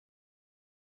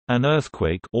An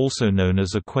earthquake, also known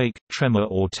as a quake, tremor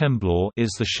or temblor, is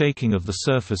the shaking of the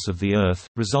surface of the Earth,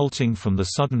 resulting from the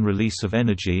sudden release of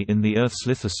energy in the Earth's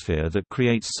lithosphere that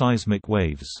creates seismic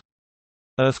waves.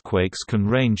 Earthquakes can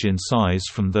range in size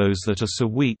from those that are so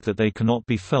weak that they cannot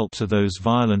be felt to those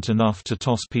violent enough to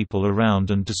toss people around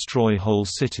and destroy whole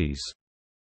cities.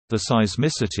 The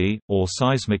seismicity, or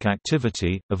seismic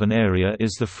activity, of an area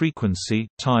is the frequency,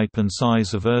 type and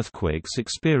size of earthquakes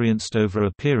experienced over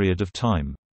a period of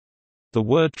time. The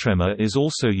word tremor is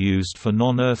also used for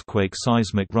non-earthquake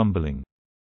seismic rumbling.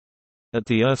 At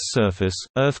the Earth's surface,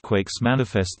 earthquakes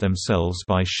manifest themselves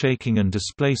by shaking and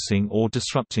displacing or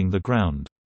disrupting the ground.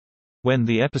 When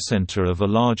the epicenter of a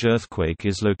large earthquake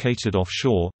is located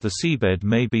offshore, the seabed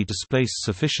may be displaced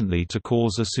sufficiently to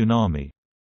cause a tsunami.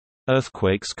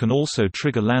 Earthquakes can also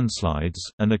trigger landslides,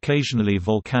 and occasionally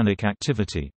volcanic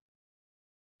activity.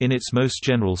 In its most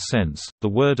general sense, the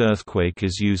word earthquake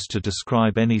is used to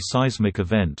describe any seismic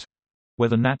event,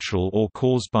 whether natural or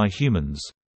caused by humans,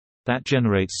 that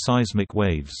generates seismic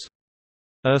waves.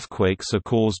 Earthquakes are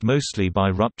caused mostly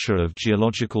by rupture of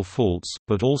geological faults,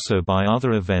 but also by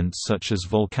other events such as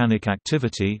volcanic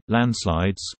activity,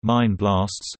 landslides, mine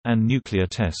blasts, and nuclear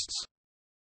tests.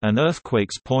 An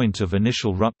earthquake's point of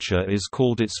initial rupture is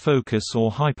called its focus or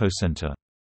hypocenter.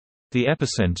 The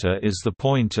epicenter is the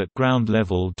point at ground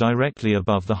level directly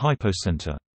above the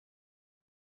hypocenter.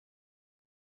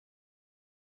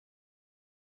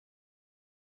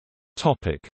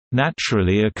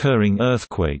 Naturally occurring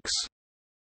earthquakes.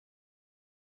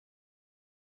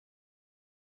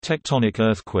 Tectonic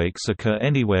earthquakes occur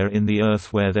anywhere in the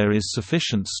Earth where there is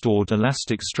sufficient stored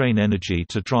elastic strain energy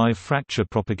to drive fracture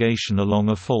propagation along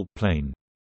a fault plane.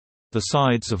 The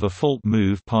sides of a fault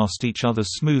move past each other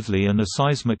smoothly and are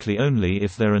seismically only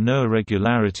if there are no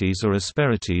irregularities or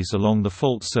asperities along the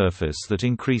fault surface that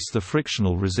increase the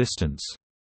frictional resistance.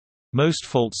 Most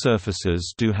fault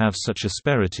surfaces do have such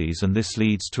asperities, and this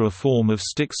leads to a form of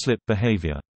stick-slip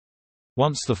behavior.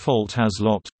 Once the fault has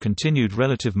locked, continued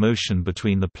relative motion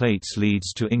between the plates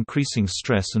leads to increasing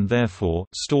stress and therefore,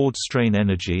 stored strain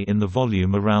energy in the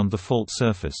volume around the fault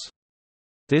surface.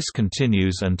 This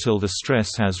continues until the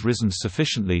stress has risen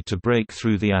sufficiently to break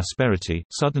through the asperity,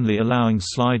 suddenly allowing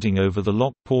sliding over the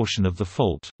locked portion of the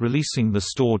fault, releasing the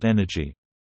stored energy.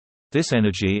 This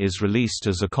energy is released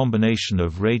as a combination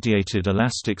of radiated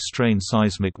elastic strain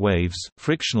seismic waves,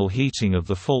 frictional heating of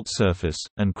the fault surface,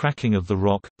 and cracking of the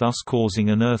rock, thus causing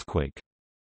an earthquake.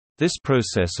 This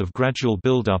process of gradual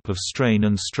buildup of strain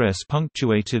and stress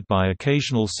punctuated by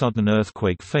occasional sudden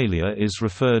earthquake failure is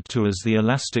referred to as the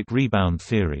elastic rebound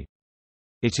theory.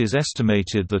 It is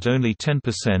estimated that only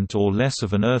 10% or less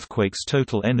of an earthquake's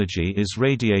total energy is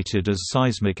radiated as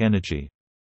seismic energy.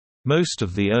 Most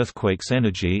of the earthquake's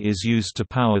energy is used to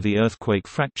power the earthquake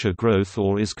fracture growth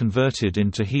or is converted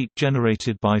into heat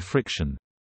generated by friction.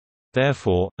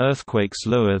 Therefore, earthquakes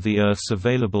lower the Earth's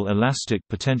available elastic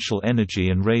potential energy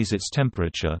and raise its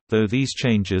temperature, though these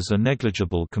changes are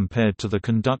negligible compared to the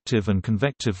conductive and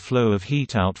convective flow of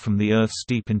heat out from the Earth's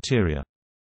deep interior.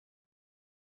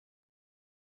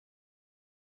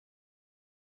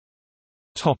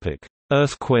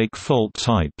 Earthquake fault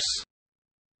types.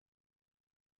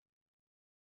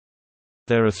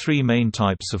 There are three main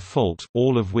types of fault,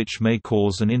 all of which may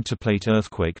cause an interplate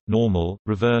earthquake: normal,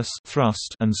 reverse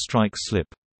thrust, and strike-slip.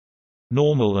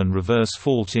 Normal and reverse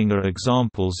faulting are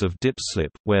examples of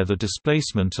dip-slip, where the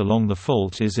displacement along the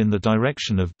fault is in the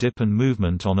direction of dip and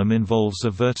movement on them involves a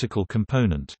vertical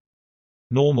component.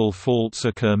 Normal faults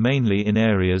occur mainly in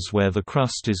areas where the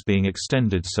crust is being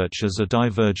extended, such as a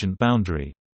divergent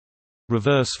boundary.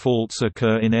 Reverse faults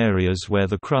occur in areas where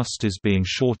the crust is being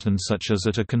shortened, such as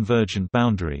at a convergent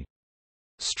boundary.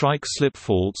 Strike-slip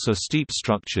faults are steep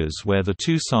structures where the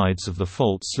two sides of the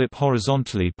fault slip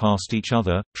horizontally past each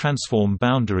other. Transform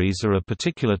boundaries are a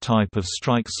particular type of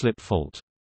strike-slip fault.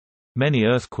 Many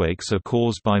earthquakes are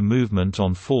caused by movement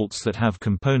on faults that have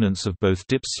components of both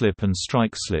dip-slip and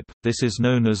strike-slip. This is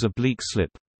known as oblique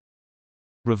slip.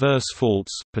 Reverse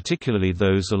faults, particularly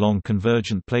those along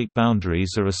convergent plate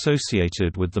boundaries, are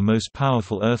associated with the most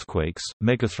powerful earthquakes,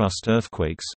 megathrust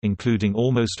earthquakes, including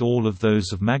almost all of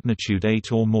those of magnitude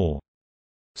 8 or more.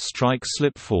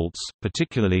 Strike-slip faults,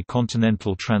 particularly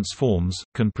continental transforms,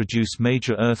 can produce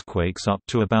major earthquakes up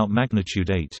to about magnitude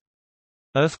 8.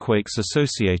 Earthquakes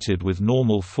associated with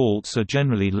normal faults are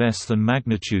generally less than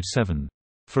magnitude 7.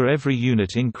 For every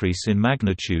unit increase in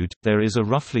magnitude, there is a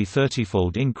roughly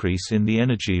 30-fold increase in the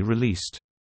energy released.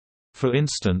 For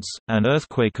instance, an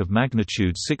earthquake of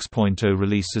magnitude 6.0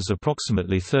 releases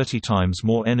approximately 30 times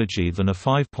more energy than a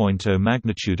 5.0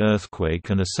 magnitude earthquake,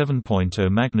 and a 7.0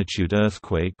 magnitude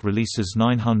earthquake releases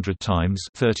 900 times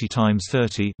 30 times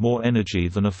 30 more energy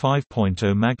than a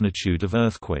 5.0 magnitude of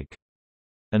earthquake.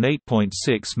 An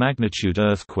 8.6 magnitude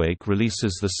earthquake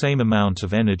releases the same amount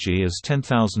of energy as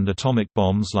 10,000 atomic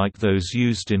bombs like those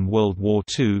used in World War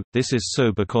II. This is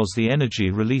so because the energy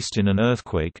released in an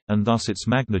earthquake, and thus its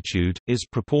magnitude, is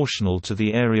proportional to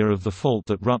the area of the fault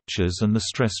that ruptures and the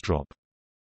stress drop.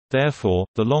 Therefore,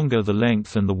 the longer the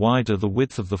length and the wider the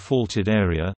width of the faulted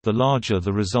area, the larger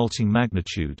the resulting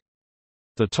magnitude.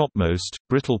 The topmost,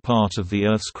 brittle part of the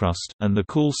Earth's crust, and the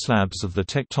cool slabs of the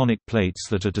tectonic plates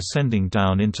that are descending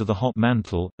down into the hot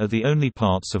mantle, are the only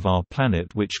parts of our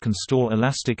planet which can store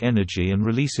elastic energy and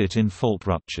release it in fault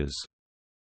ruptures.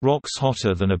 Rocks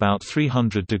hotter than about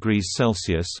 300 degrees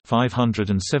Celsius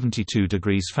 (572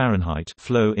 degrees Fahrenheit)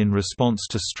 flow in response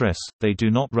to stress, they do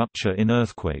not rupture in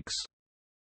earthquakes.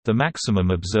 The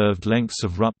maximum observed lengths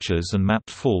of ruptures and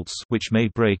mapped faults, which may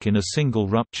break in a single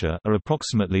rupture, are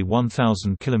approximately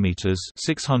 1,000 km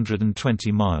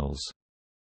 (620 miles).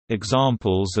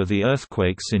 Examples are the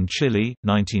earthquakes in Chile,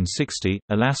 1960,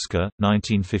 Alaska,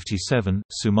 1957,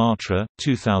 Sumatra,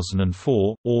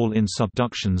 2004, all in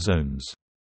subduction zones.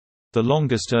 The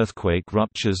longest earthquake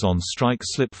ruptures on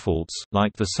strike-slip faults,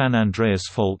 like the San Andreas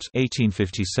Fault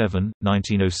 1857,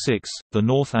 1906, the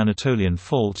North Anatolian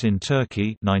Fault in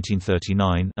Turkey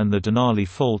 1939, and the Denali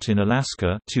Fault in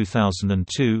Alaska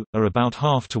 2002, are about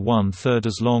half to one-third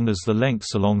as long as the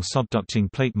lengths along subducting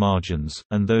plate margins,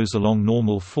 and those along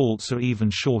normal faults are even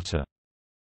shorter.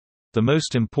 The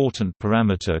most important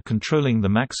parameter controlling the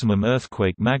maximum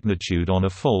earthquake magnitude on a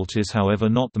fault is however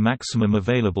not the maximum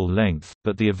available length,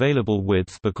 but the available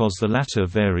width, because the latter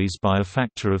varies by a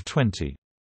factor of 20.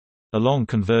 Along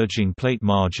converging plate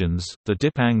margins, the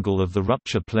dip angle of the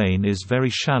rupture plane is very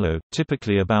shallow,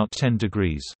 typically about 10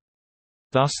 degrees.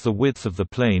 Thus the width of the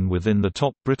plane within the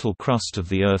top brittle crust of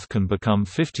the Earth can become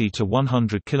 50 to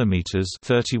 100 km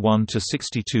 (31 to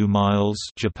 62 miles).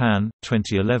 Japan,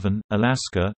 2011,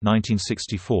 Alaska,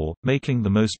 1964, making the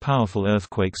most powerful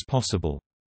earthquakes possible.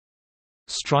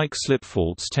 Strike-slip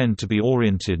faults tend to be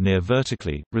oriented near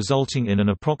vertically, resulting in an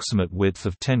approximate width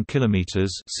of 10 km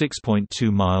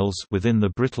 (6.2 miles) within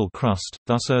the brittle crust,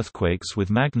 thus earthquakes with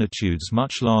magnitudes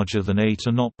much larger than 8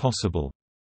 are not possible.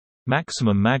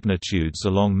 Maximum magnitudes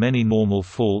along many normal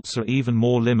faults are even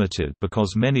more limited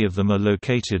because many of them are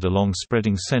located along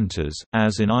spreading centers,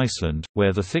 as in Iceland,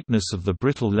 where the thickness of the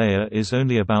brittle layer is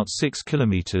only about 6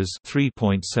 km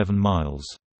 (3.7 miles).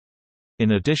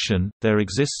 In addition, there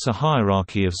exists a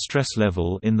hierarchy of stress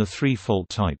level in the three fault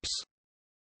types.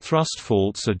 Thrust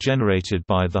faults are generated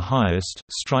by the highest,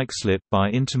 strike-slip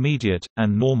by intermediate,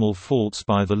 and normal faults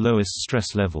by the lowest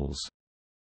stress levels.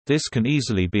 This can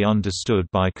easily be understood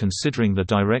by considering the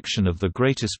direction of the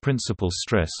greatest principal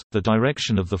stress, the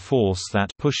direction of the force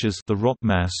that pushes the rock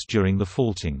mass during the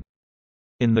faulting.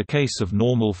 In the case of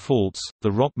normal faults,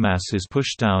 the rock mass is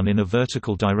pushed down in a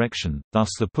vertical direction, thus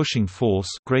the pushing force,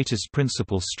 greatest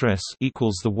principal stress,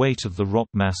 equals the weight of the rock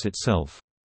mass itself.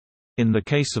 In the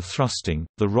case of thrusting,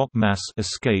 the rock mass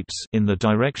escapes in the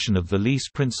direction of the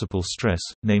least principal stress,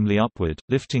 namely upward,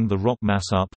 lifting the rock mass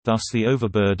up, thus the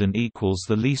overburden equals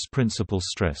the least principal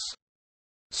stress.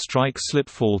 Strike-slip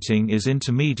faulting is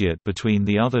intermediate between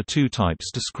the other two types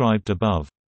described above.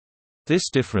 This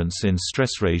difference in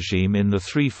stress regime in the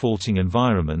three faulting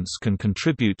environments can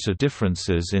contribute to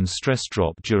differences in stress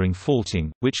drop during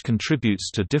faulting, which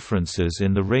contributes to differences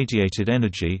in the radiated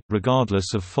energy,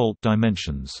 regardless of fault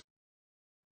dimensions.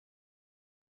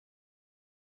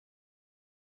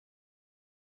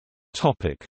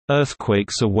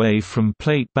 Earthquakes away from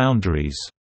plate boundaries.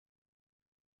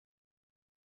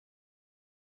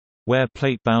 Where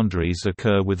plate boundaries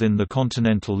occur within the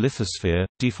continental lithosphere,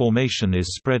 deformation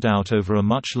is spread out over a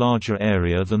much larger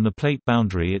area than the plate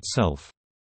boundary itself.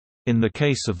 In the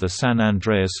case of the San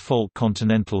Andreas Fault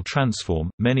continental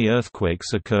transform, many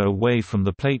earthquakes occur away from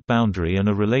the plate boundary and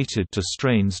are related to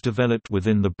strains developed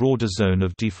within the broader zone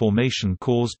of deformation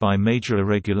caused by major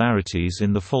irregularities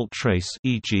in the fault trace,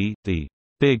 e.g., the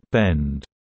Big Bend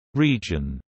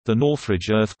region. The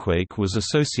Northridge earthquake was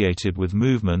associated with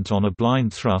movement on a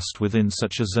blind thrust within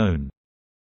such a zone.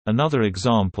 Another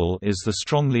example is the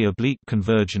strongly oblique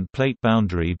convergent plate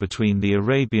boundary between the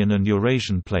Arabian and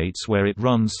Eurasian plates where it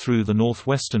runs through the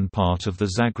northwestern part of the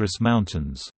Zagros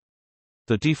Mountains.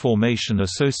 The deformation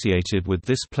associated with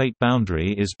this plate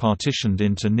boundary is partitioned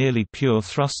into nearly pure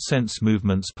thrust-sense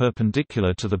movements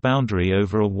perpendicular to the boundary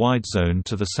over a wide zone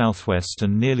to the southwest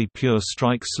and nearly pure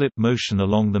strike-slip motion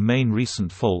along the main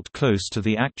recent fault close to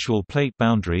the actual plate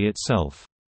boundary itself.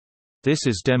 This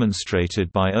is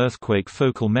demonstrated by earthquake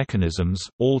focal mechanisms.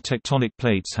 All tectonic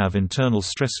plates have internal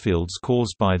stress fields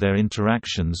caused by their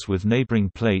interactions with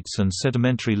neighboring plates and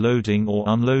sedimentary loading or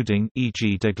unloading,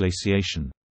 e.g.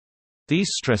 deglaciation.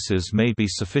 These stresses may be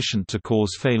sufficient to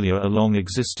cause failure along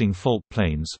existing fault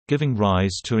planes, giving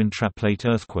rise to intraplate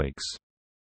earthquakes.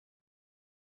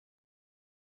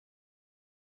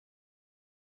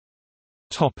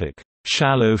 Topic: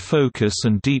 Shallow focus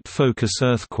and deep focus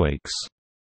earthquakes.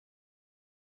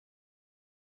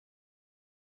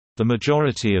 The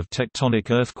majority of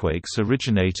tectonic earthquakes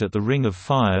originate at the Ring of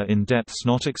Fire in depths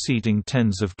not exceeding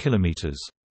tens of kilometers.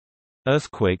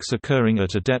 Earthquakes occurring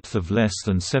at a depth of less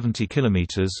than 70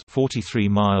 kilometers (43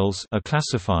 miles) are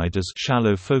classified as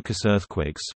shallow focus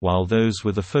earthquakes, while those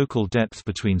with a focal depth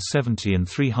between 70 and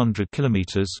 300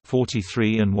 kilometers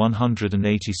 (43 and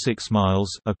 186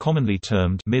 miles) are commonly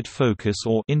termed mid-focus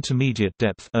or intermediate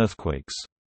depth earthquakes.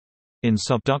 In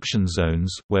subduction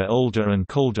zones, where older and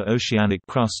colder oceanic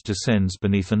crust descends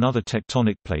beneath another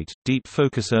tectonic plate, deep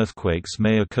focus earthquakes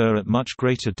may occur at much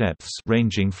greater depths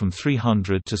ranging from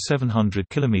 300 to 700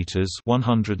 km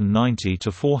 (190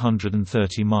 to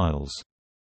 430 miles).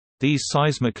 These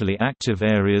seismically active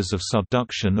areas of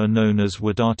subduction are known as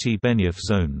Wadati-Benioff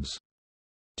zones.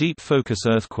 Deep focus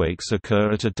earthquakes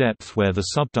occur at a depth where the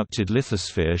subducted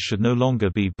lithosphere should no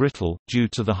longer be brittle, due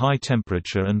to the high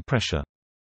temperature and pressure.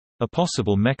 A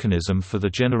possible mechanism for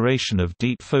the generation of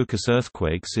deep focus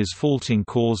earthquakes is faulting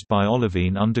caused by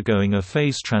olivine undergoing a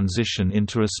phase transition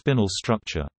into a spinel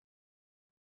structure.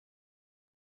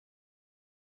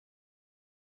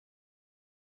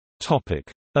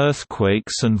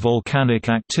 Earthquakes and volcanic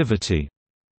activity.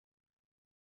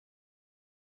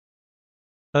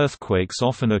 Earthquakes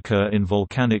often occur in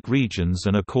volcanic regions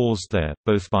and are caused there,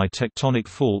 both by tectonic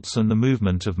faults and the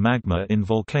movement of magma in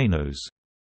volcanoes.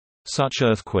 Such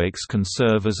earthquakes can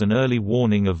serve as an early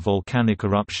warning of volcanic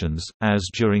eruptions, as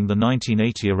during the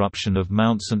 1980 eruption of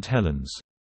Mount St. Helens.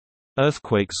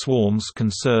 Earthquake swarms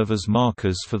can serve as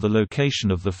markers for the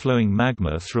location of the flowing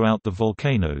magma throughout the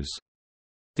volcanoes.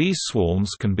 These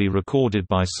swarms can be recorded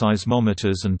by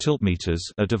seismometers and tiltmeters,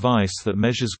 a device that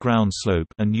measures ground slope,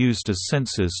 and used as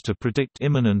sensors to predict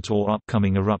imminent or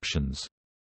upcoming eruptions.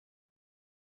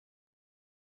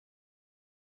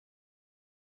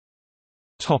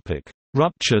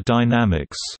 Rupture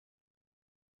dynamics.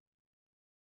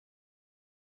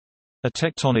 A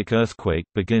tectonic earthquake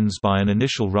begins by an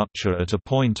initial rupture at a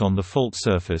point on the fault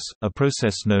surface, a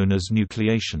process known as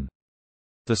nucleation.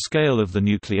 The scale of the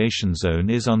nucleation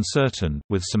zone is uncertain,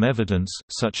 with some evidence,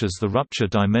 such as the rupture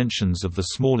dimensions of the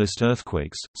smallest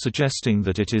earthquakes, suggesting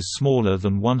that it is smaller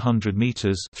than 100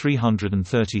 meters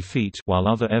 (330 feet), while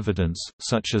other evidence,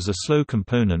 such as a slow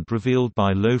component revealed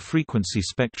by low-frequency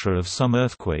spectra of some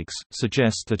earthquakes,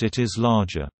 suggest that it is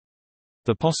larger.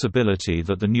 The possibility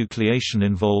that the nucleation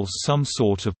involves some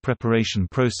sort of preparation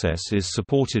process is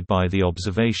supported by the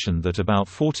observation that about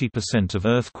 40% of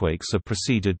earthquakes are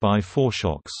preceded by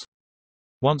foreshocks.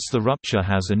 Once the rupture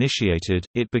has initiated,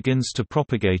 it begins to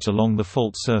propagate along the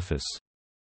fault surface.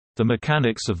 The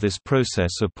mechanics of this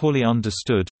process are poorly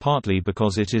understood, partly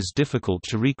because it is difficult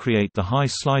to recreate the high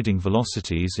sliding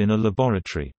velocities in a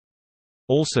laboratory.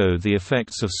 Also, the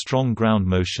effects of strong ground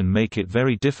motion make it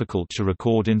very difficult to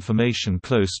record information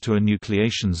close to a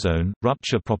nucleation zone.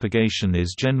 Rupture propagation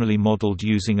is generally modeled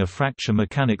using a fracture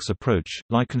mechanics approach,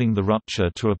 likening the rupture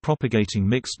to a propagating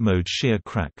mixed-mode shear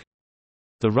crack.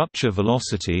 The rupture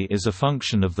velocity is a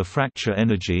function of the fracture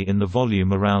energy in the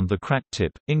volume around the crack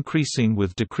tip, increasing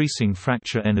with decreasing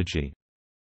fracture energy.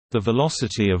 The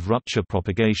velocity of rupture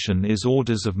propagation is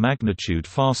orders of magnitude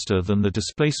faster than the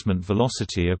displacement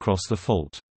velocity across the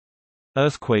fault.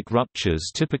 Earthquake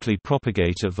ruptures typically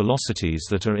propagate at velocities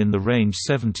that are in the range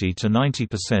 70 to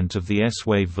 90% of the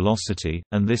S-wave velocity,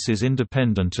 and this is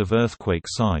independent of earthquake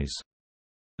size.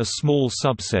 A small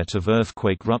subset of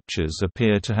earthquake ruptures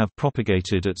appear to have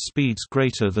propagated at speeds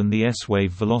greater than the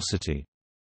S-wave velocity.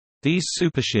 These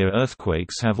supershear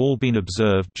earthquakes have all been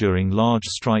observed during large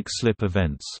strike-slip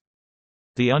events.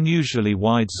 The unusually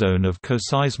wide zone of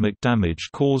coseismic damage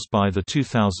caused by the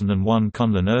 2001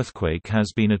 Kunlun earthquake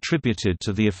has been attributed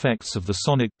to the effects of the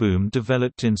sonic boom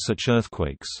developed in such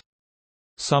earthquakes.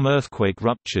 Some earthquake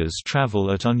ruptures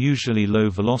travel at unusually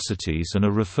low velocities and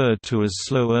are referred to as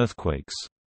slow earthquakes.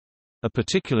 A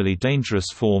particularly dangerous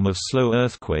form of slow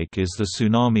earthquake is the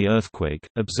tsunami earthquake,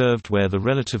 observed where the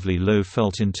relatively low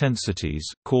felt intensities,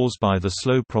 caused by the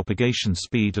slow propagation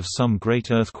speed of some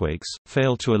great earthquakes,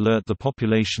 fail to alert the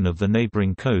population of the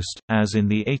neighboring coast, as in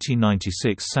the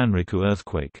 1896 Sanriku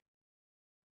earthquake.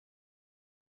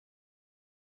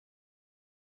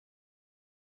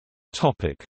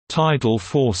 Tidal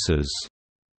forces.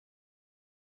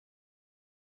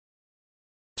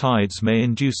 Tides may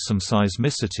induce some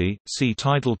seismicity. See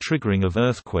tidal triggering of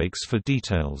earthquakes for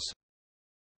details.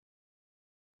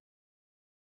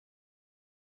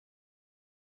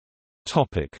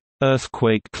 Topic: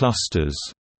 Earthquake clusters.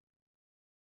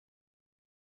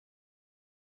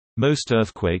 Most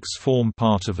earthquakes form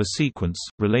part of a sequence,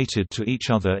 related to each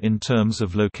other in terms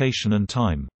of location and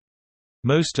time.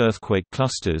 Most earthquake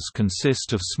clusters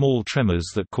consist of small tremors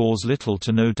that cause little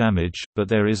to no damage, but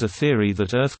there is a theory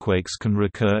that earthquakes can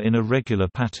recur in a regular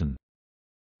pattern.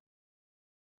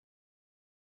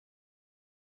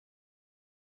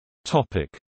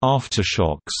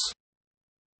 Aftershocks.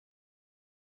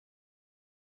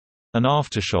 An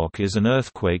aftershock is an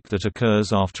earthquake that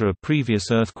occurs after a previous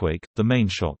earthquake, the main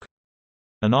shock.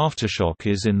 An aftershock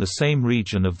is in the same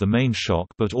region of the main shock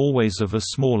but always of a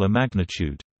smaller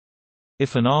magnitude.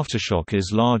 If an aftershock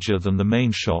is larger than the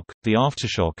main shock, the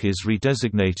aftershock is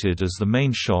redesignated as the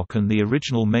main shock and the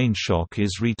original main shock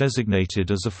is redesignated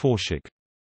as a foreshock.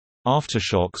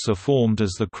 Aftershocks are formed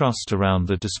as the crust around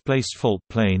the displaced fault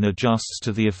plane adjusts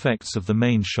to the effects of the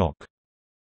main shock.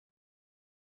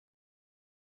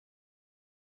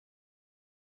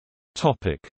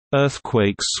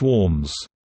 Earthquake swarms.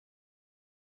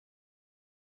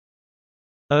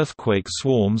 Earthquake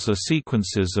swarms are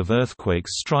sequences of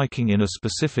earthquakes striking in a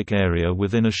specific area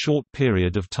within a short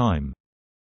period of time.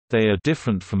 They are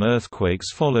different from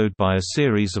earthquakes followed by a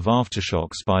series of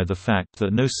aftershocks by the fact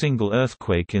that no single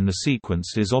earthquake in the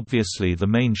sequence is obviously the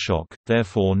main shock,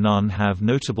 therefore none have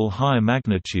notable higher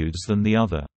magnitudes than the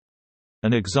other.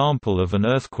 An example of an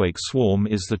earthquake swarm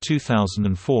is the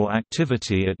 2004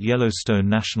 activity at Yellowstone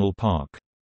National Park.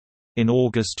 In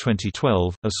August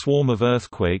 2012, a swarm of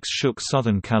earthquakes shook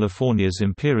Southern California's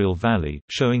Imperial Valley,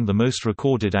 showing the most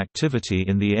recorded activity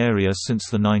in the area since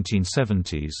the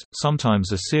 1970s.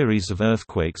 Sometimes a series of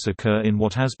earthquakes occur in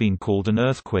what has been called an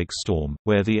earthquake storm,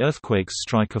 where the earthquakes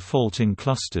strike a fault in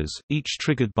clusters, each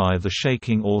triggered by the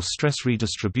shaking or stress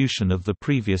redistribution of the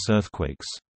previous earthquakes.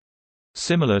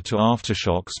 Similar to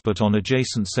aftershocks but on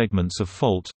adjacent segments of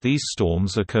fault, these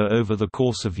storms occur over the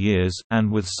course of years, and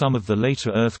with some of the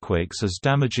later earthquakes as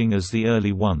damaging as the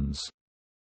early ones.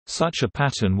 Such a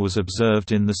pattern was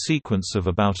observed in the sequence of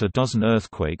about a dozen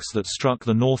earthquakes that struck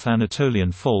the North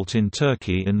Anatolian Fault in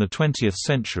Turkey in the 20th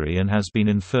century and has been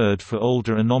inferred for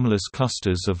older anomalous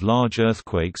clusters of large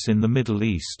earthquakes in the Middle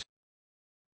East.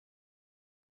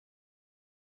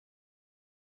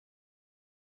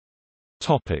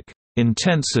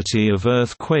 Intensity of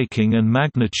earth quaking and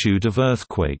magnitude of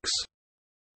earthquakes.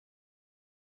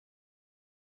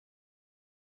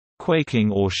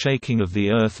 Quaking or shaking of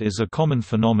the Earth is a common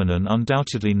phenomenon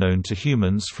undoubtedly known to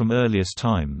humans from earliest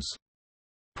times.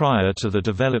 Prior to the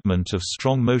development of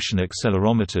strong motion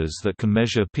accelerometers that can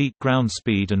measure peak ground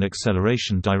speed and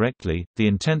acceleration directly, the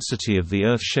intensity of the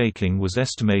Earth shaking was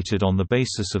estimated on the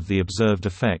basis of the observed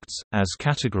effects, as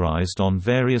categorized on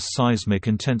various seismic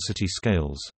intensity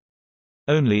scales.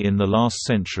 Only in the last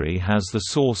century has the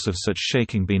source of such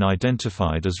shaking been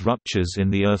identified as ruptures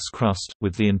in the Earth's crust,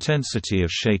 with the intensity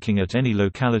of shaking at any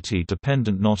locality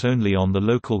dependent not only on the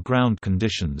local ground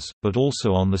conditions, but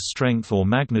also on the strength or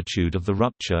magnitude of the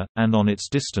rupture, and on its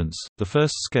distance. The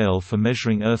first scale for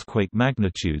measuring earthquake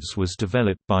magnitudes was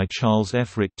developed by Charles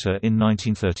F. Richter in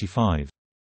 1935.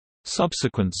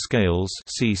 Subsequent scales,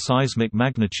 see seismic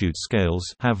magnitude scales,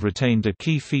 have retained a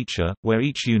key feature, where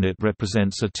each unit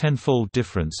represents a 10-fold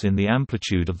difference in the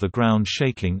amplitude of the ground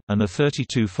shaking, and a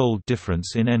 32-fold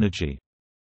difference in energy.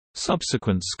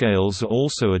 Subsequent scales are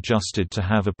also adjusted to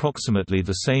have approximately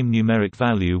the same numeric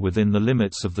value within the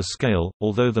limits of the scale,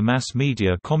 although the mass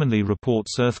media commonly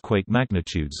reports earthquake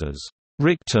magnitudes as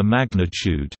Richter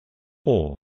magnitude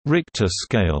or Richter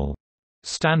scale.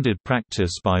 Standard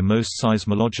practice by most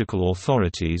seismological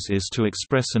authorities is to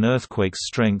express an earthquake's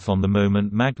strength on the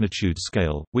moment magnitude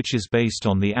scale, which is based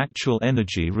on the actual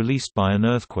energy released by an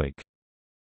earthquake.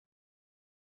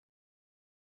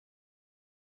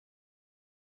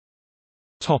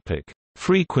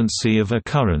 Frequency of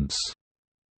occurrence.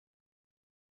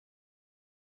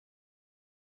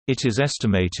 It is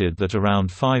estimated that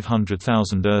around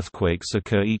 500,000 earthquakes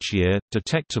occur each year,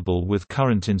 detectable with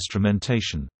current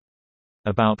instrumentation.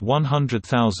 About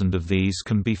 100,000 of these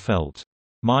can be felt.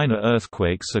 Minor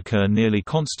earthquakes occur nearly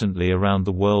constantly around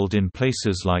the world in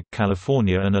places like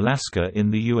California and Alaska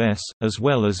in the U.S., as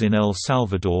well as in El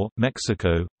Salvador,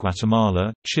 Mexico,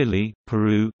 Guatemala, Chile,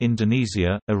 Peru,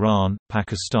 Indonesia, Iran,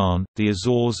 Pakistan, the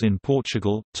Azores in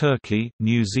Portugal, Turkey,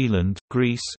 New Zealand,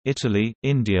 Greece, Italy,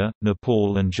 India,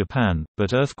 Nepal and Japan,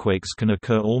 but earthquakes can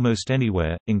occur almost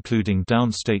anywhere, including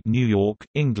downstate New York,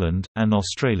 England, and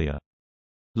Australia.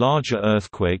 Larger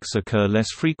earthquakes occur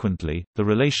less frequently, the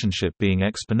relationship being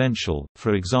exponential.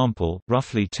 For example,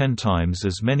 roughly 10 times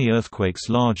as many earthquakes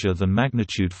larger than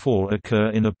magnitude 4 occur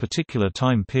in a particular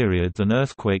time period than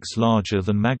earthquakes larger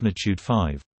than magnitude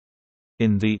 5.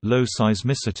 In the low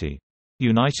seismicity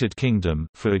United Kingdom,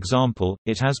 for example,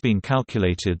 it has been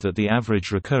calculated that the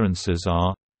average recurrences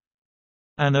are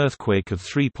an earthquake of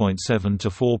 3.7 to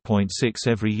 4.6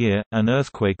 every year, an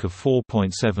earthquake of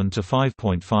 4.7 to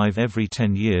 5.5 every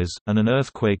 10 years, and an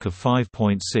earthquake of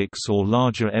 5.6 or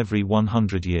larger every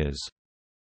 100 years.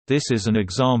 This is an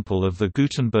example of the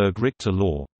Gutenberg-Richter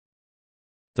law.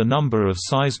 The number of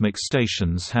seismic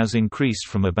stations has increased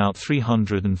from about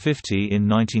 350 in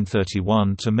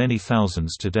 1931 to many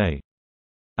thousands today.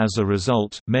 As a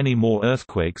result, many more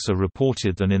earthquakes are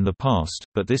reported than in the past,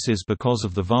 but this is because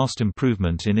of the vast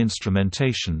improvement in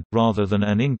instrumentation, rather than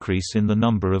an increase in the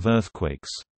number of earthquakes.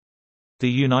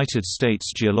 The United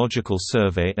States Geological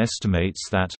Survey estimates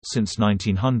that, since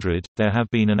 1900, there have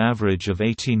been an average of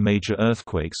 18 major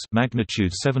earthquakes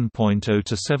magnitude 7.0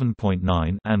 to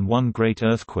 7.9 and one great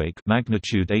earthquake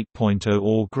magnitude 8.0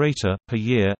 or greater, per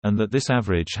year, and that this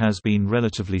average has been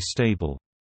relatively stable.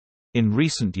 In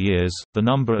recent years, the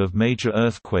number of major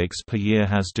earthquakes per year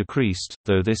has decreased,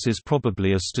 though this is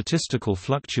probably a statistical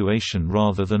fluctuation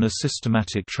rather than a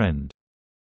systematic trend.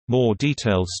 More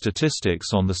detailed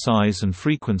statistics on the size and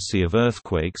frequency of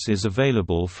earthquakes is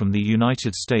available from the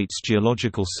United States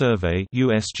Geological Survey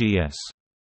 (USGS).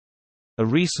 A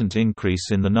recent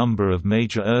increase in the number of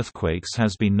major earthquakes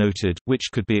has been noted, which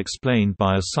could be explained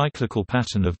by a cyclical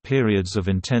pattern of periods of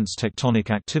intense tectonic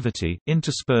activity,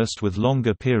 interspersed with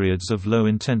longer periods of low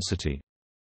intensity.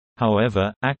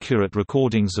 However, accurate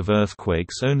recordings of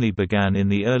earthquakes only began in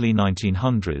the early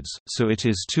 1900s, so it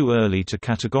is too early to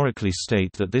categorically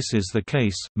state that this is the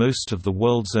case. Most of the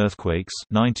world's earthquakes,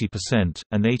 90%,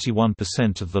 and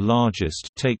 81% of the largest,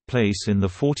 take place in the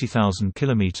 40,000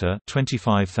 km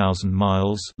 (25,000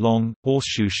 miles) long,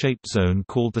 horseshoe-shaped zone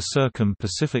called the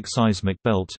Circum-Pacific Seismic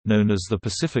Belt, known as the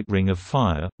Pacific Ring of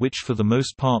Fire, which for the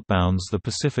most part bounds the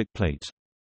Pacific Plate.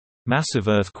 Massive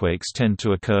earthquakes tend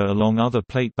to occur along other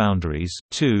plate boundaries,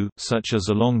 too, such as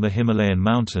along the Himalayan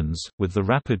mountains. With the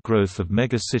rapid growth of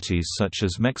megacities such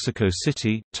as Mexico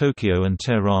City, Tokyo, and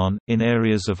Tehran, in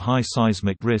areas of high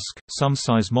seismic risk, some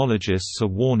seismologists are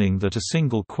warning that a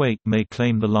single quake may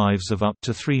claim the lives of up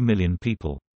to 3 million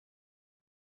people.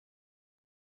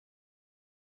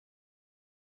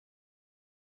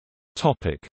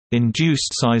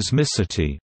 Induced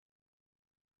seismicity.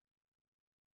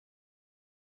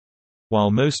 While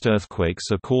most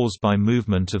earthquakes are caused by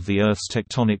movement of the Earth's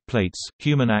tectonic plates,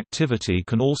 human activity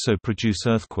can also produce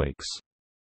earthquakes.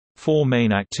 Four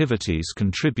main activities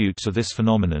contribute to this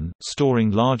phenomenon: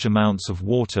 storing large amounts of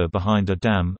water behind a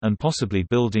dam and possibly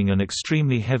building an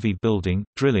extremely heavy building,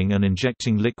 drilling and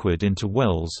injecting liquid into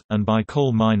wells, and by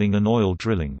coal mining and oil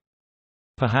drilling.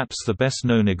 Perhaps the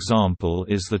best-known example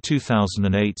is the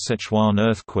 2008 Sichuan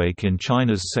earthquake in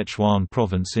China's Sichuan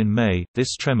province in May.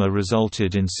 This tremor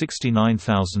resulted in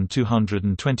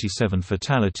 69,227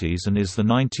 fatalities and is the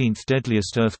 19th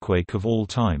deadliest earthquake of all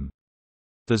time.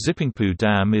 The Zipingpu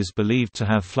Dam is believed to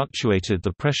have fluctuated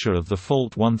the pressure of the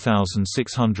fault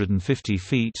 1,650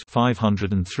 feet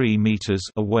 (503 meters)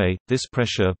 away. This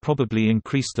pressure probably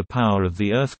increased the power of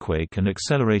the earthquake and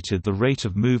accelerated the rate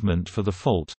of movement for the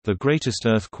fault. The greatest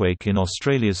earthquake in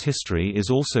Australia's history is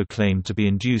also claimed to be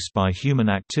induced by human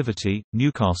activity.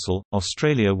 Newcastle,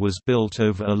 Australia was built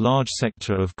over a large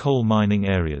sector of coal mining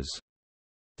areas.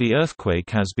 The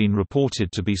earthquake has been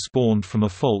reported to be spawned from a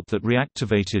fault that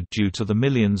reactivated due to the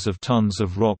millions of tons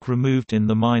of rock removed in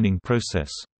the mining process.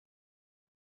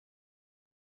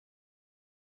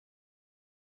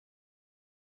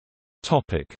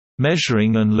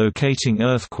 Measuring and locating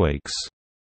earthquakes.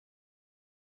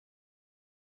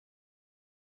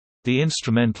 The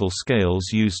instrumental scales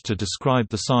used to describe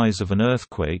the size of an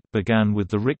earthquake began with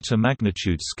the Richter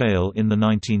magnitude scale in the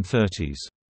 1930s.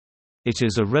 It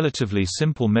is a relatively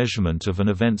simple measurement of an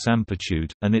event's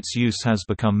amplitude, and its use has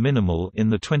become minimal in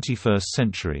the 21st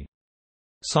century.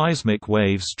 Seismic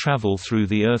waves travel through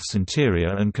the Earth's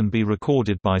interior and can be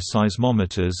recorded by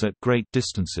seismometers at great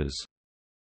distances.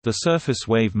 The surface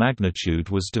wave magnitude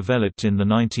was developed in the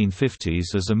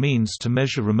 1950s as a means to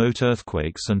measure remote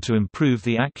earthquakes and to improve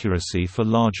the accuracy for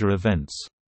larger events.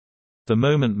 The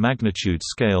moment magnitude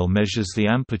scale measures the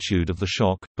amplitude of the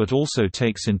shock, but also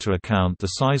takes into account the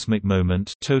seismic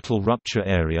moment, total rupture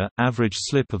area, average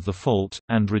slip of the fault,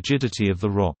 and rigidity of the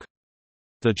rock.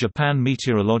 The Japan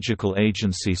Meteorological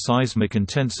Agency Seismic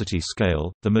Intensity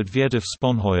Scale, the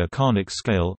Medvedev-Sponhoi Occurrence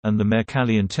Scale, and the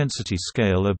Mercalli Intensity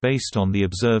Scale are based on the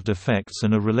observed effects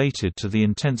and are related to the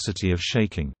intensity of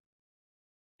shaking.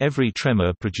 Every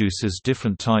tremor produces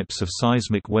different types of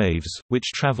seismic waves,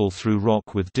 which travel through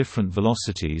rock with different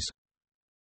velocities.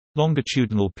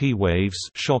 Longitudinal P waves,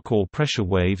 shock or pressure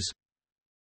waves.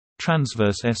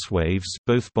 Transverse S waves,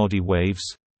 both body waves.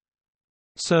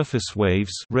 Surface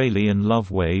waves, Rayleigh and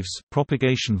Love waves.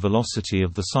 Propagation velocity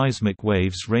of the seismic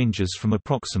waves ranges from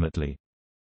approximately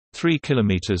 3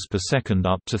 km per second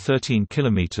up to 13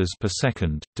 km per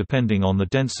second, depending on the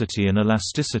density and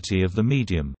elasticity of the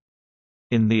medium.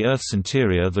 In the Earth's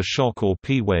interior, the shock or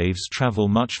P waves travel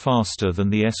much faster than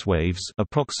the S waves,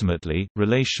 approximately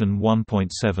relation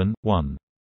 1.7:1.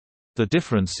 The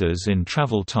differences in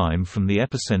travel time from the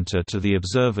epicenter to the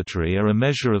observatory are a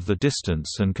measure of the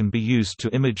distance and can be used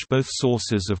to image both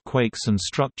sources of quakes and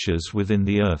structures within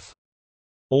the Earth.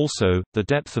 Also, the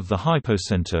depth of the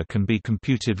hypocenter can be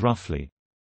computed roughly.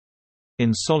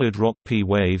 In solid rock, P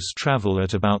waves travel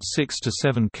at about 6 to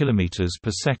 7 km per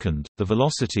second. The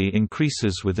velocity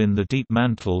increases within the deep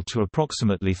mantle to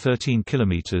approximately 13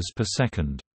 km per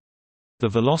second. The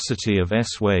velocity of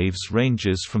S waves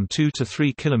ranges from 2 to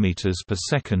 3 km per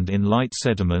second in light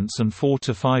sediments and 4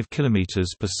 to 5 km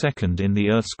per second in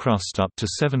the Earth's crust, up to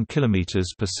 7 km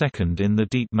per second in the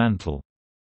deep mantle.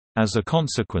 As a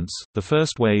consequence, the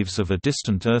first waves of a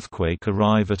distant earthquake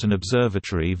arrive at an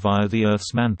observatory via the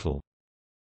Earth's mantle.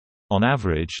 On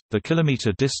average, the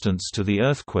kilometer distance to the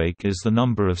earthquake is the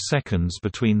number of seconds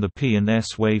between the P and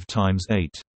S wave times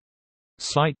 8.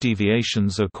 Slight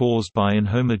deviations are caused by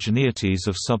inhomogeneities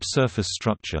of subsurface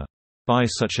structure. By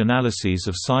such analyses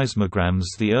of seismograms,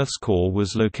 the Earth's core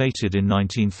was located in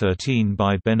 1913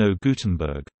 by Benno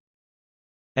Gutenberg.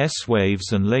 S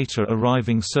waves and later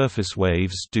arriving surface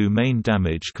waves do main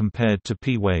damage compared to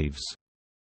P waves.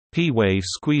 P wave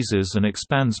squeezes and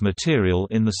expands material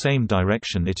in the same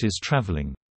direction it is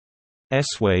traveling.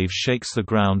 S wave shakes the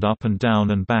ground up and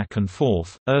down and back and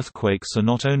forth. Earthquakes are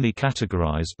not only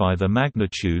categorized by their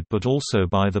magnitude but also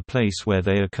by the place where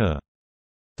they occur.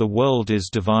 The world is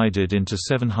divided into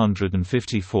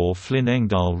 754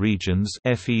 Flynn-Engdahl regions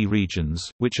 (FE regions),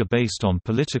 which are based on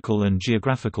political and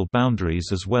geographical boundaries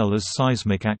as well as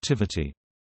seismic activity.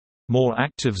 More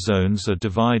active zones are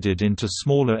divided into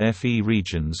smaller FE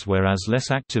regions, whereas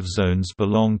less active zones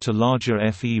belong to larger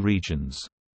FE regions.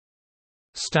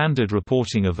 Standard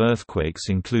reporting of earthquakes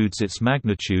includes its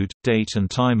magnitude, date and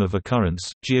time of occurrence,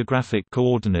 geographic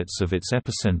coordinates of its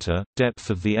epicenter, depth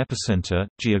of the epicenter,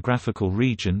 geographical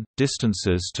region,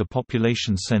 distances to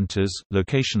population centers,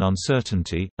 location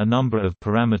uncertainty, a number of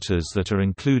parameters that are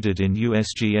included in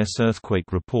USGS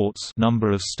earthquake reports,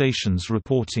 number of stations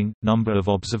reporting, number of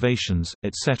observations,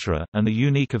 etc., and a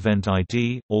unique event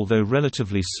ID. Although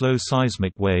relatively slow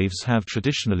seismic waves have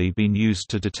traditionally been used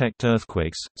to detect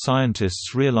earthquakes, scientists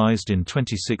realized in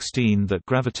 2016 that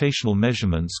gravitational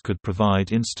measurements could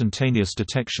provide instantaneous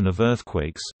detection of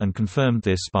earthquakes, and confirmed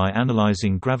this by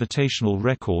analyzing gravitational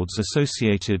records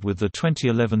associated with the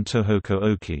 2011 Tohoku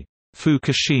Oki,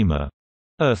 Fukushima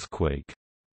earthquake.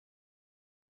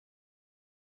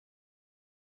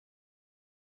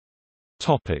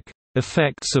 Topic: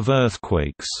 Effects of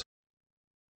earthquakes.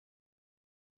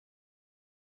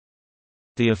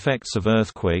 The effects of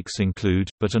earthquakes include,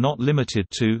 but are not limited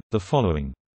to, the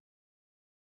following.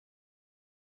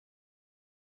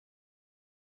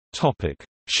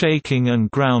 Shaking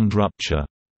and ground rupture.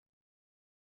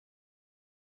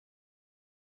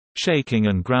 Shaking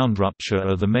and ground rupture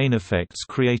are the main effects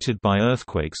created by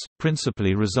earthquakes,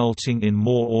 principally resulting in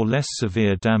more or less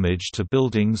severe damage to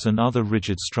buildings and other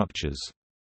rigid structures.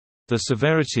 The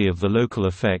severity of the local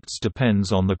effects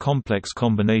depends on the complex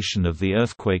combination of the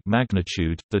earthquake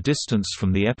magnitude, the distance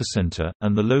from the epicenter,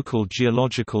 and the local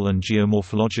geological and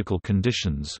geomorphological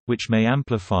conditions, which may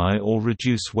amplify or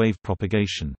reduce wave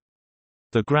propagation.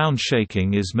 The ground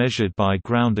shaking is measured by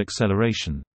ground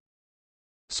acceleration.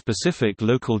 Specific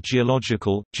local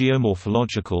geological,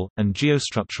 geomorphological, and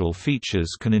geostructural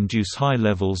features can induce high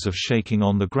levels of shaking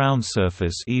on the ground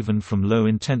surface even from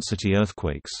low-intensity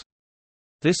earthquakes.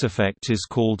 This effect is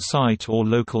called site or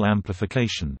local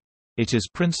amplification. It is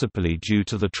principally due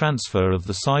to the transfer of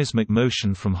the seismic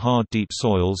motion from hard deep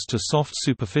soils to soft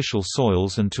superficial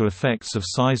soils and to effects of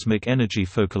seismic energy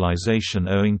focalization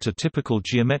owing to typical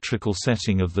geometrical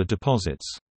setting of the deposits.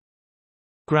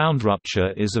 Ground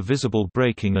rupture is a visible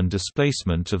breaking and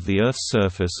displacement of the Earth's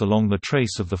surface along the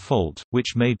trace of the fault,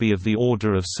 which may be of the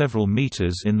order of several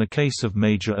meters in the case of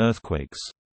major earthquakes.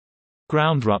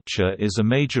 Ground rupture is a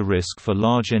major risk for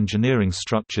large engineering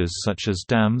structures such as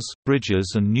dams,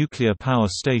 bridges and nuclear power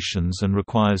stations and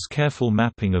requires careful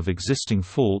mapping of existing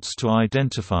faults to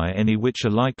identify any which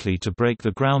are likely to break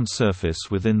the ground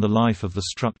surface within the life of the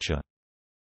structure.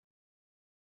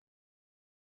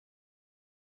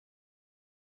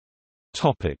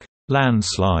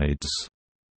 Landslides.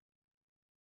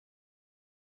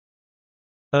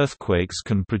 Earthquakes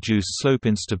can produce slope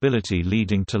instability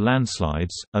leading to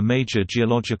landslides, a major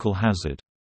geological hazard.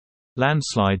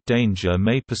 Landslide danger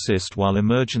may persist while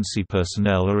emergency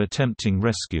personnel are attempting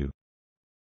rescue.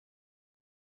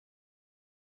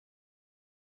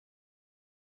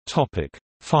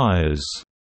 Fires.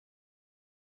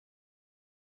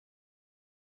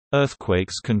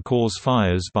 Earthquakes can cause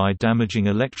fires by damaging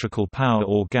electrical power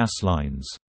or gas lines.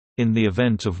 In the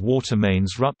event of water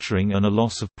mains rupturing and a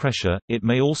loss of pressure, it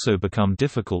may also become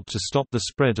difficult to stop the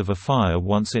spread of a fire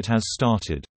once it has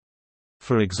started.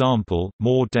 For example,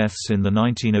 more deaths in the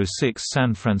 1906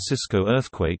 San Francisco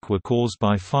earthquake were caused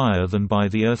by fire than by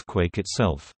the earthquake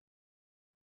itself.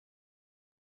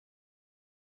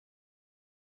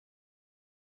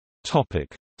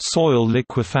 Soil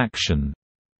liquefaction.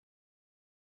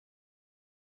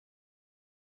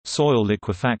 Soil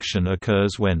liquefaction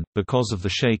occurs when, because of the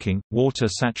shaking,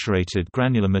 water-saturated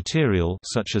granular material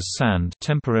such as sand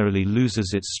temporarily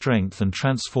loses its strength and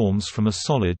transforms from a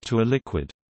solid to a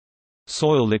liquid.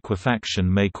 Soil liquefaction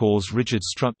may cause rigid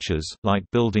structures, like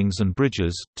buildings and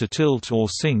bridges, to tilt or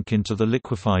sink into the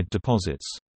liquefied deposits.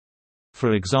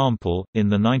 For example, in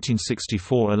the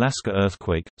 1964 Alaska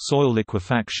earthquake, soil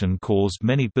liquefaction caused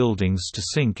many buildings to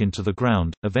sink into the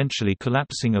ground, eventually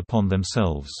collapsing upon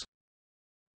themselves.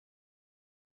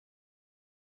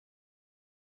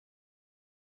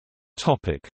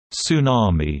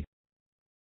 Tsunami.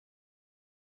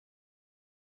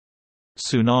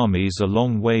 Tsunamis are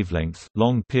long-wavelength,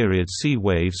 long-period sea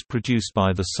waves produced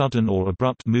by the sudden or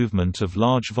abrupt movement of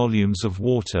large volumes of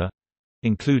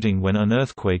water—including when an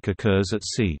earthquake occurs at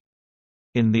sea.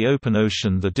 In the open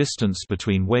ocean, the distance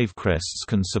between wave crests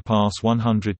can surpass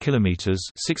 100 kilometers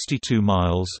 (62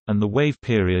 miles), and the wave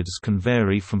periods can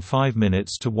vary from 5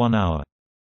 minutes to 1 hour.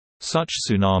 Such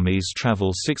tsunamis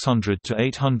travel 600 to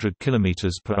 800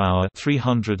 km per hour,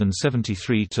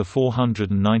 373 to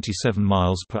 497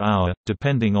 miles per hour,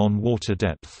 depending on water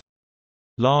depth.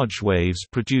 Large waves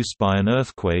produced by an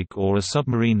earthquake or a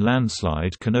submarine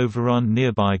landslide can overrun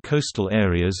nearby coastal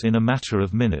areas in a matter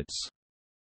of minutes.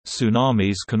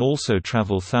 Tsunamis can also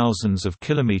travel thousands of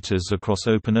kilometers across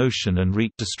open ocean and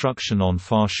wreak destruction on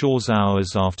far shores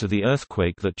hours after the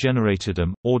earthquake that generated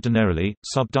them. Ordinarily,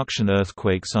 subduction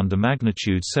earthquakes under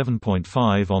magnitude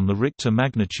 7.5 on the Richter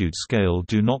magnitude scale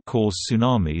do not cause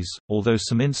tsunamis, although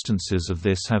some instances of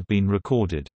this have been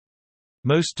recorded.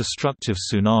 Most destructive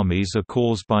tsunamis are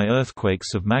caused by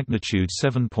earthquakes of magnitude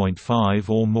 7.5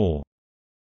 or more.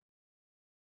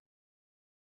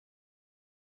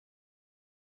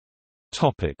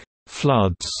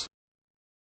 Floods.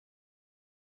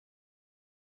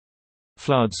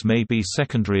 Floods may be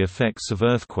secondary effects of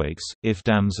earthquakes, if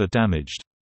dams are damaged.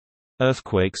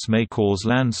 Earthquakes may cause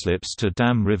landslips to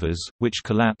dam rivers, which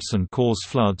collapse and cause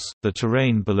floods. The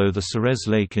terrain below the Suez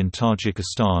Lake in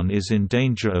Tajikistan is in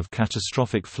danger of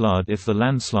catastrophic flood if the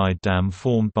landslide dam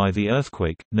formed by the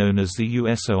earthquake, known as the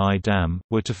USOI Dam,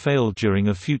 were to fail during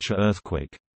a future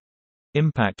earthquake.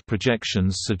 Impact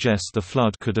projections suggest the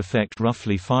flood could affect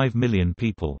roughly 5 million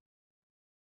people.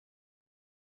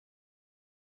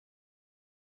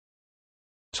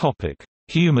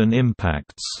 Human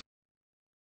impacts.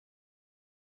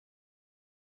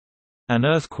 An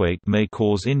earthquake may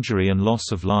cause injury and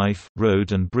loss of life,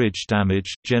 road and bridge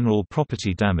damage, general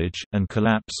property damage, and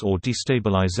collapse or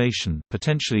destabilization,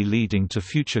 potentially leading to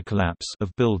future collapse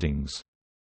of buildings.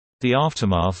 The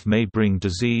aftermath may bring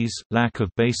disease, lack of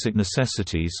basic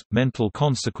necessities, mental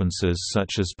consequences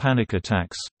such as panic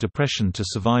attacks, depression to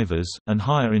survivors, and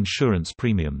higher insurance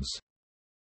premiums.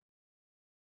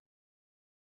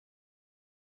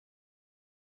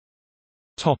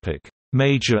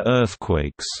 Major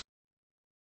earthquakes.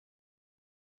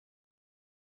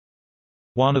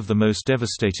 One of the most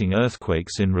devastating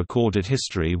earthquakes in recorded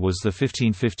history was the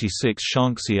 1556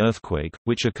 Shaanxi earthquake,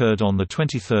 which occurred on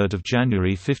 23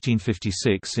 January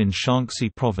 1556 in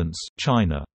Shaanxi Province,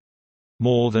 China.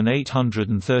 More than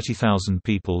 830,000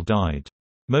 people died.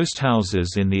 Most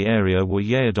houses in the area were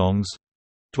yeodongs,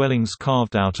 dwellings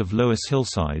carved out of Loess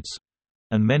hillsides,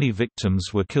 and many victims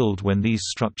were killed when these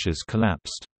structures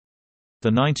collapsed. The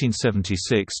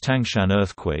 1976 Tangshan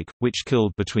earthquake, which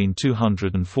killed between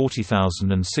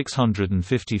 240,000 and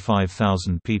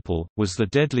 655,000 people, was the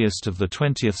deadliest of the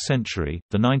 20th century.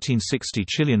 The 1960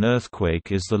 Chilean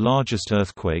earthquake is the largest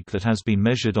earthquake that has been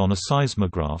measured on a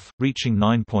seismograph, reaching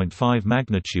 9.5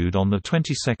 magnitude on the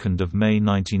 22nd of May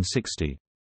 1960.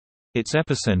 Its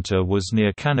epicenter was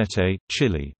near Cañete,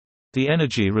 Chile. The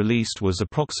energy released was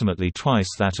approximately twice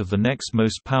that of the next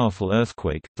most powerful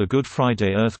earthquake, the Good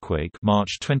Friday earthquake,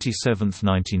 March 27,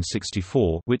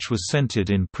 1964, which was centered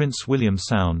in Prince William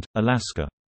Sound, Alaska.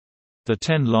 The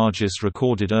 10 largest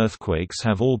recorded earthquakes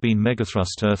have all been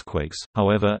megathrust earthquakes.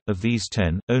 However, of these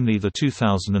 10, only the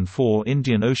 2004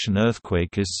 Indian Ocean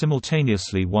earthquake is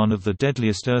simultaneously one of the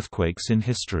deadliest earthquakes in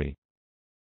history.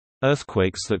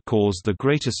 Earthquakes that caused the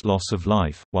greatest loss of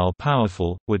life, while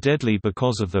powerful, were deadly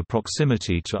because of their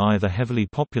proximity to either heavily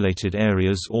populated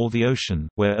areas or the ocean,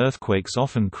 where earthquakes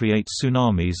often create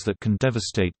tsunamis that can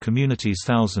devastate communities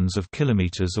thousands of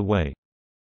kilometers away.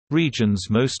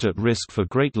 Regions most at risk for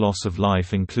great loss of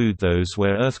life include those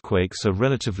where earthquakes are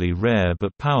relatively rare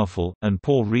but powerful, and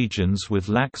poor regions with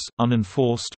lax,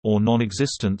 unenforced, or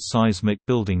non-existent seismic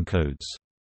building codes.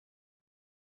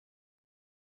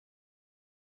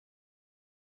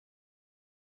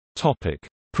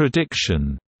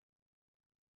 Prediction.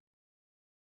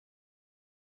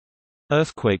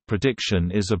 Earthquake prediction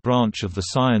is a branch of the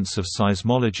science of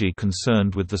seismology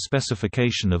concerned with the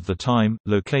specification of the time,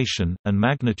 location, and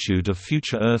magnitude of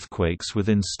future earthquakes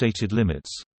within stated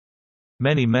limits.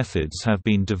 Many methods have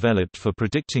been developed for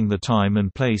predicting the time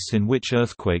and place in which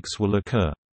earthquakes will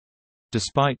occur.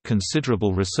 Despite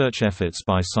considerable research efforts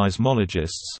by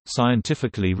seismologists,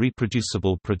 scientifically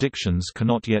reproducible predictions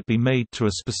cannot yet be made to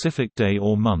a specific day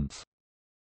or month.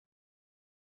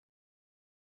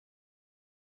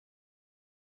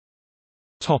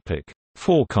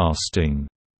 Forecasting.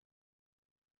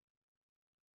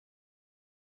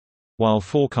 While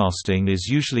forecasting is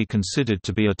usually considered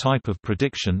to be a type of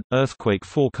prediction, earthquake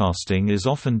forecasting is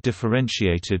often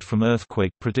differentiated from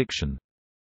earthquake prediction.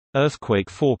 Earthquake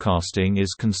forecasting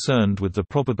is concerned with the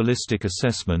probabilistic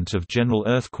assessment of general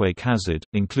earthquake hazard,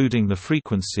 including the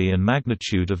frequency and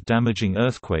magnitude of damaging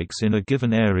earthquakes in a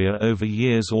given area over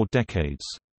years or decades.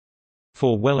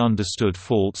 For well-understood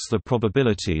faults, the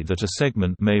probability that a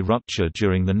segment may rupture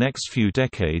during the next few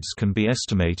decades can be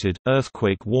estimated.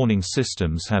 Earthquake warning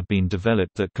systems have been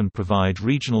developed that can provide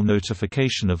regional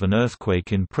notification of an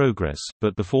earthquake in progress,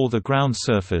 but before the ground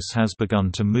surface has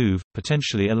begun to move,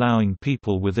 potentially allowing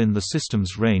people within the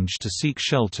system's range to seek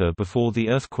shelter before the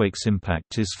earthquake's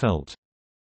impact is felt.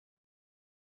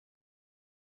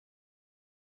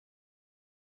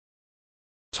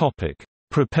 Topic: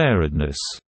 Preparedness.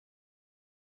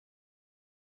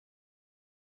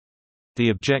 The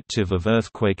objective of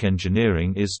earthquake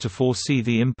engineering is to foresee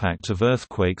the impact of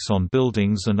earthquakes on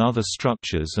buildings and other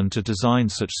structures and to design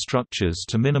such structures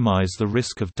to minimize the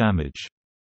risk of damage.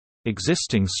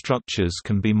 Existing structures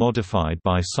can be modified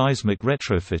by seismic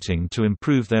retrofitting to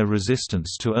improve their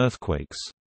resistance to earthquakes.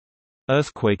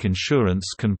 Earthquake insurance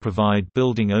can provide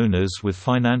building owners with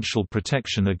financial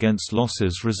protection against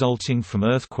losses resulting from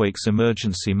earthquakes.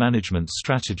 Emergency management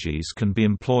strategies can be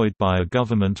employed by a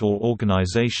government or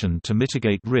organization to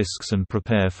mitigate risks and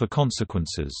prepare for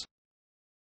consequences.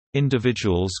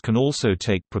 Individuals can also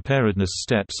take preparedness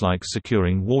steps like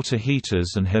securing water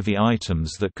heaters and heavy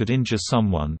items that could injure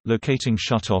someone, locating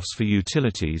shutoffs for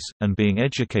utilities, and being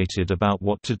educated about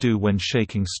what to do when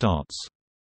shaking starts.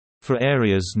 For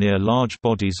areas near large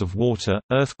bodies of water,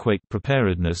 earthquake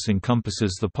preparedness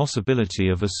encompasses the possibility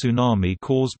of a tsunami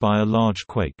caused by a large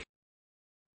quake.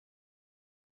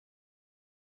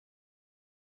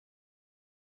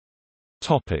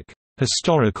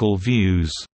 Historical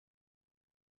views.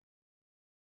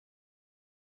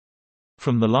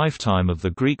 From the lifetime of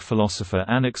the Greek philosopher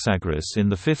Anaxagoras in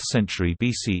the 5th century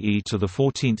BCE to the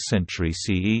 14th century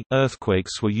CE,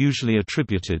 earthquakes were usually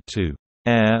attributed to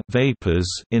air vapors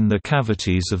in the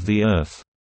cavities of the earth.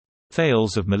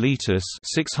 Thales of Miletus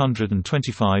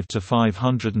 625 to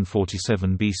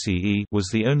 547 BCE was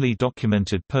the only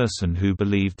documented person who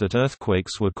believed that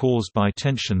earthquakes were caused by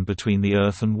tension between the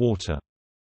earth and water.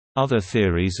 Other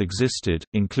theories existed,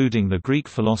 including the Greek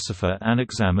philosopher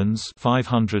Anaximenes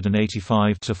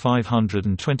 585 to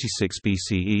 526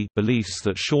 BCE beliefs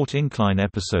that short incline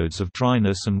episodes of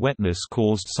dryness and wetness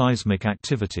caused seismic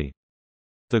activity.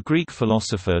 The Greek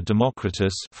philosopher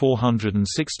Democritus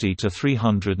 460 to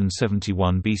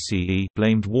 371 BCE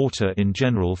blamed water in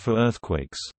general for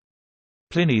earthquakes.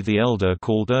 Pliny the Elder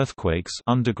called earthquakes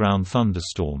underground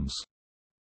thunderstorms.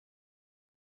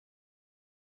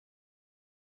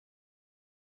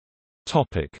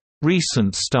 Topic: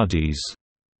 Recent studies.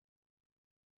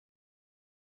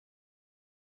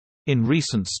 In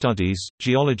recent studies,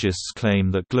 geologists claim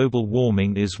that global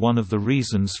warming is one of the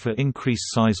reasons for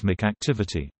increased seismic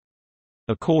activity.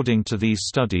 According to these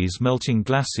studies, melting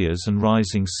glaciers and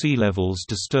rising sea levels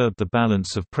disturb the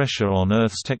balance of pressure on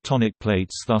Earth's tectonic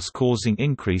plates, thus causing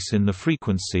increase in the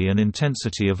frequency and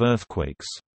intensity of earthquakes.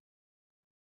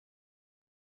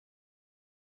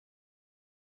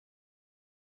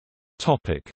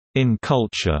 In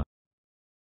culture.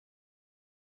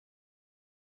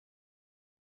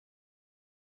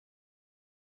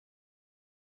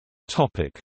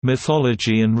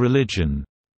 Mythology and religion.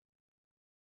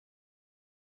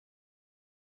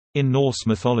 In Norse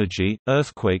mythology,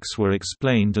 earthquakes were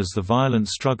explained as the violent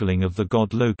struggling of the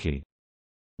god Loki.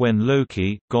 When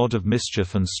Loki, god of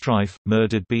mischief and strife,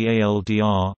 murdered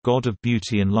Baldr, god of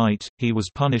beauty and light, he was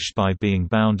punished by being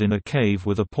bound in a cave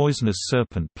with a poisonous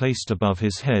serpent placed above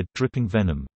his head dripping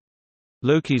venom.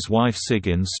 Loki's wife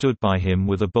Sigyn stood by him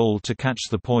with a bowl to catch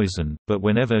the poison, but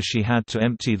whenever she had to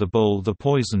empty the bowl, the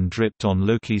poison dripped on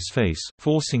Loki's face,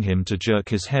 forcing him to jerk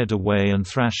his head away and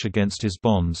thrash against his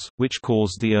bonds, which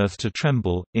caused the earth to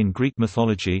tremble. In Greek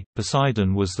mythology,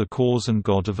 Poseidon was the cause and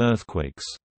god of earthquakes.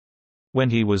 When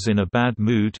he was in a bad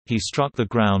mood, he struck the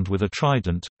ground with a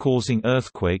trident, causing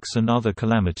earthquakes and other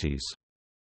calamities.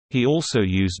 He also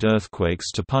used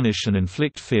earthquakes to punish and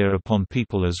inflict fear upon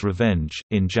people as revenge.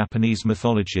 In Japanese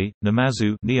mythology,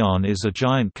 Namazu Neon is a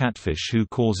giant catfish who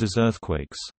causes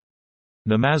earthquakes.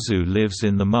 Namazu lives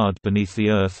in the mud beneath the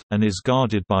earth, and is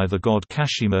guarded by the god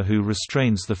Kashima, who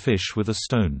restrains the fish with a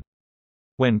stone.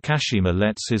 When Kashima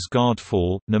lets his guard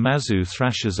fall, Namazu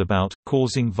thrashes about,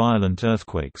 causing violent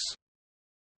earthquakes.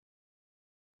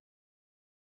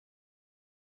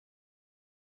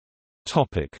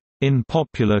 In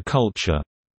popular culture.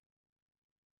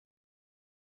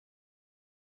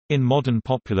 In modern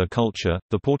popular culture,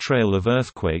 the portrayal of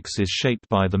earthquakes is shaped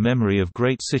by the memory of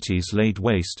great cities laid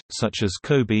waste, such as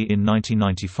Kobe in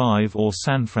 1995 or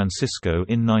San Francisco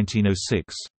in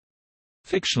 1906.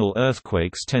 Fictional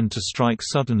earthquakes tend to strike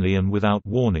suddenly and without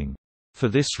warning. For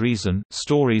this reason,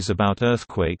 stories about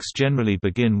earthquakes generally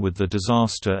begin with the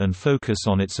disaster and focus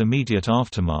on its immediate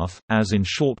aftermath, as in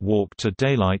Short Walk to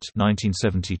Daylight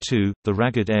 1972, The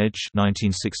Ragged Edge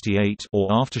 1968, or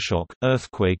Aftershock,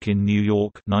 Earthquake in New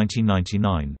York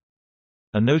 1999.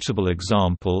 A notable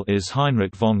example is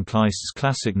Heinrich von Kleist's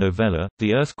classic novella,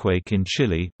 The Earthquake in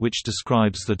Chile, which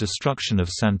describes the destruction of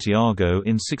Santiago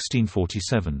in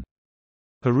 1647.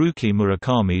 Haruki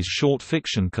Murakami's short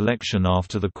fiction collection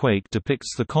After the Quake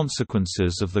depicts the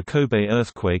consequences of the Kobe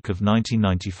earthquake of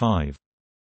 1995.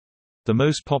 The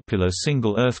most popular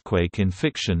single earthquake in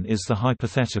fiction is the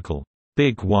hypothetical,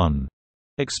 Big One,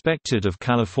 expected of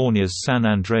California's San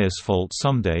Andreas Fault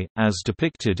someday, as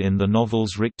depicted in the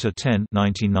novels Richter 10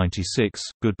 (1996),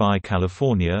 Goodbye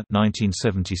California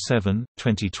 (1977,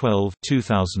 2012,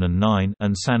 2009),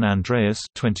 and San Andreas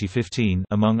 (2015),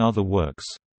 among other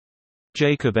works.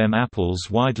 Jacob M.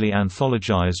 Appel's widely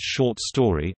anthologized short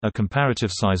story, A Comparative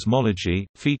Seismology,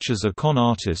 features a con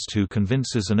artist who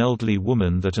convinces an elderly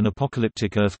woman that an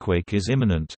apocalyptic earthquake is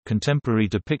imminent. Contemporary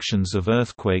depictions of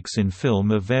earthquakes in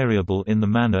film are variable in the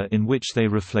manner in which they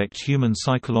reflect human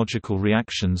psychological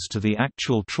reactions to the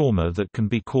actual trauma that can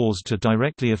be caused to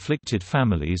directly afflicted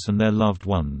families and their loved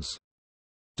ones.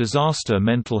 Disaster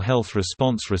mental health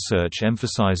response research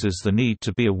emphasizes the need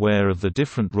to be aware of the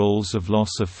different roles of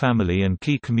loss of family and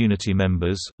key community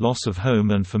members, loss of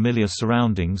home and familiar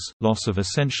surroundings, loss of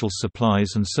essential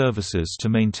supplies and services to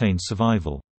maintain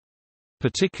survival.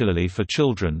 Particularly for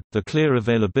children, the clear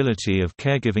availability of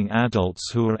caregiving adults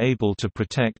who are able to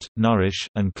protect, nourish,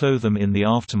 and clothe them in the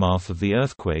aftermath of the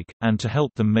earthquake, and to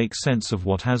help them make sense of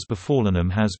what has befallen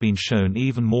them has been shown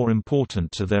even more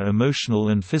important to their emotional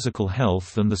and physical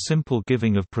health than the simple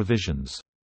giving of provisions.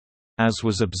 As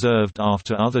was observed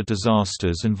after other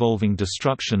disasters involving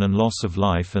destruction and loss of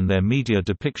life and their media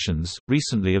depictions,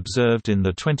 recently observed in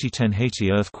the 2010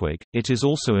 Haiti earthquake, it is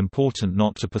also important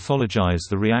not to pathologize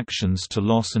the reactions to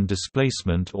loss and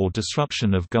displacement or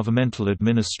disruption of governmental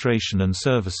administration and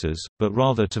services, but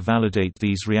rather to validate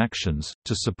these reactions,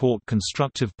 to support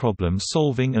constructive problem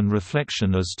solving and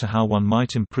reflection as to how one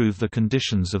might improve the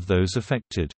conditions of those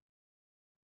affected.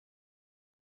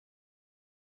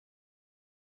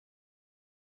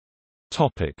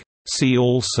 See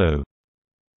also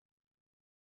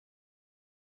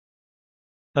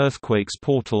Earthquakes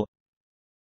portal,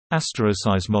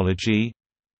 Asteroseismology,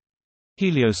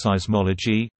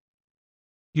 Helioseismology,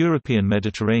 European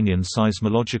Mediterranean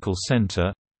Seismological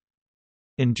Center,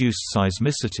 Induced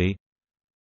seismicity,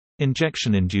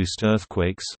 Injection-induced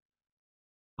earthquakes,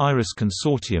 IRIS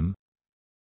Consortium.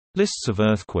 Lists of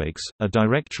earthquakes, a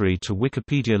directory to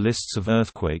Wikipedia lists of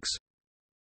earthquakes.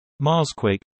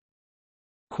 Marsquake,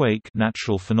 quake,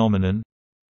 natural phenomenon.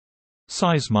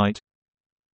 Seismite,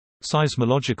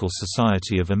 Seismological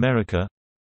Society of America.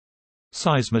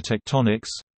 Seismotectonics,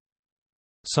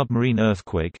 submarine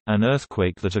earthquake, an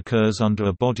earthquake that occurs under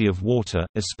a body of water,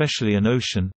 especially an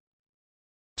ocean.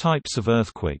 Types of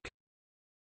earthquake.